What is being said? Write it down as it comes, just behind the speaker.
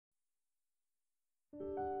April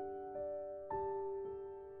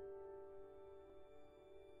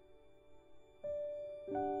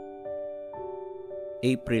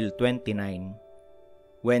 29,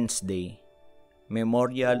 Wednesday,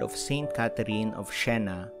 Memorial of Saint Catherine of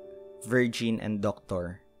Siena, Virgin and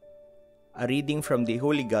Doctor. A reading from the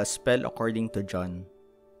Holy Gospel according to John.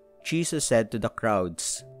 Jesus said to the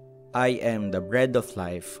crowds, "I am the bread of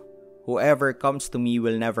life. Whoever comes to me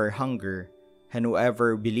will never hunger, and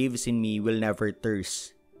whoever believes in me will never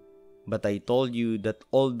thirst. But I told you that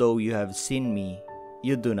although you have seen me,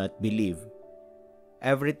 you do not believe.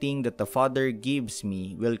 Everything that the Father gives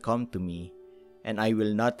me will come to me, and I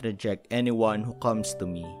will not reject anyone who comes to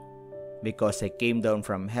me, because I came down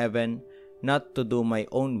from heaven not to do my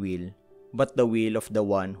own will, but the will of the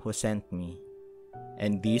one who sent me.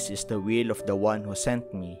 And this is the will of the one who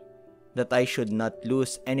sent me, that I should not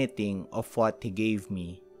lose anything of what he gave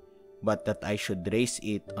me, but that I should raise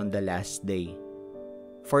it on the last day.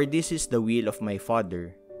 For this is the will of my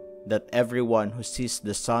Father, that everyone who sees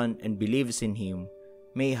the Son and believes in him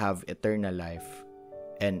may have eternal life,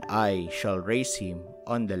 and I shall raise him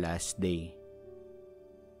on the last day."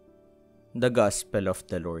 The Gospel of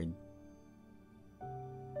the Lord.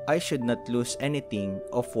 I should not lose anything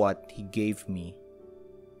of what he gave me.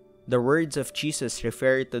 The words of Jesus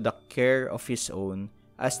refer to the care of his own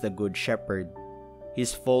as the Good Shepherd.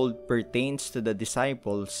 His fold pertains to the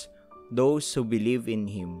disciples, those who believe in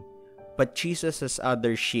him, but Jesus has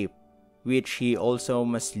other sheep, which he also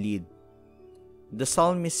must lead. The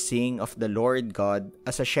psalmists sing of the Lord God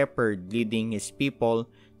as a shepherd leading his people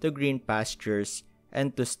to green pastures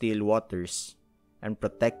and to still waters, and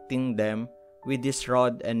protecting them with his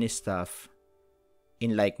rod and his staff.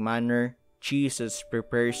 In like manner, Jesus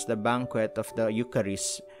prepares the banquet of the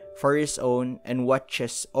Eucharist for his own and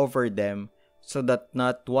watches over them so that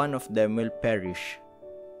not one of them will perish.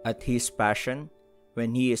 At his passion,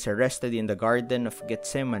 when he is arrested in the Garden of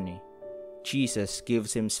Gethsemane, Jesus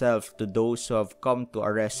gives himself to those who have come to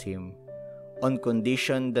arrest him, on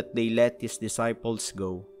condition that they let his disciples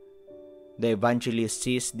go. The evangelist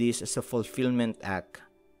sees this as a fulfillment act.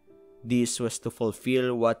 This was to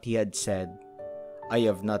fulfill what he had said, "I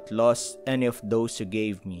have not lost any of those you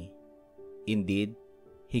gave me." Indeed,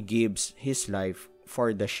 he gives his life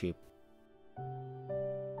for the sheep.